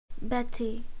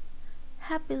Betty,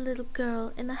 happy little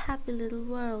girl in a happy little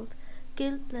world,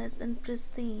 guiltless and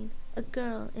pristine, a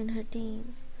girl in her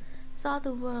teens, saw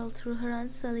the world through her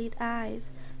unsullied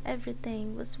eyes.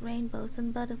 Everything was rainbows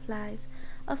and butterflies,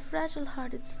 a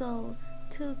fragile-hearted soul,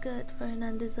 too good for an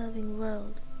undeserving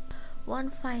world. One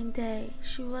fine day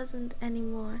she wasn't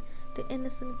anymore the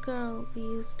innocent girl we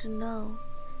used to know,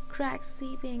 cracks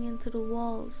seeping into the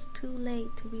walls, too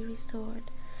late to be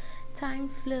restored. Time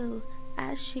flew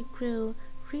as she grew,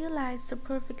 realized the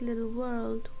perfect little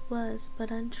world was but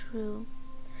untrue.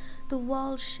 The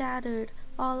walls shattered,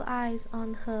 all eyes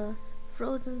on her,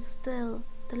 frozen still,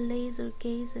 the laser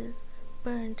gazes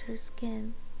burned her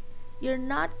skin. You're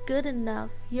not good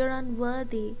enough, you're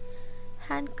unworthy.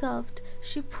 Handcuffed,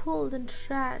 she pulled and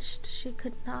thrashed, she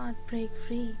could not break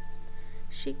free.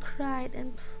 She cried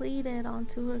and pleaded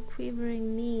onto her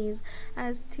quivering knees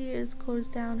as tears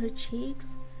coursed down her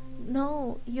cheeks.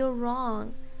 No, you're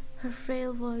wrong, her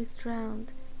frail voice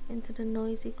drowned into the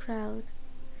noisy crowd.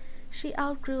 She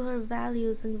outgrew her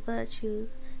values and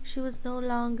virtues. She was no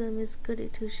longer Miss Goody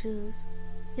Two Shoes.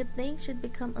 You'd think she'd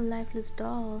become a lifeless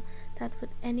doll that would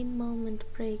any moment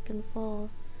break and fall.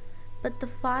 But the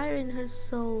fire in her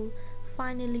soul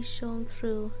finally shone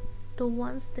through. The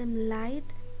once dim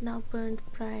light now burned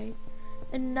bright.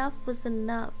 Enough was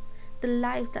enough. The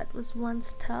life that was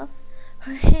once tough,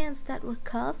 her hands that were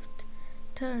cuffed,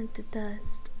 turned to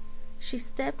dust. She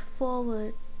stepped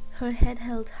forward, her head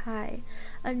held high,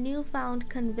 a newfound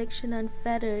conviction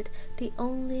unfettered. The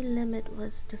only limit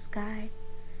was the sky.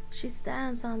 She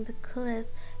stands on the cliff,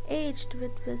 aged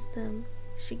with wisdom.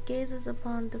 She gazes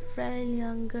upon the frail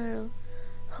young girl.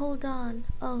 Hold on,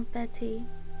 oh Betty,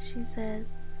 she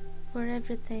says, for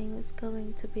everything is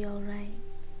going to be alright.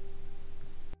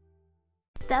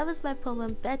 That was my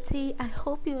poem Betty. I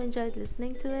hope you enjoyed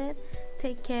listening to it.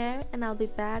 Take care, and I'll be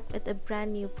back with a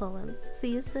brand new poem.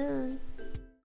 See you soon.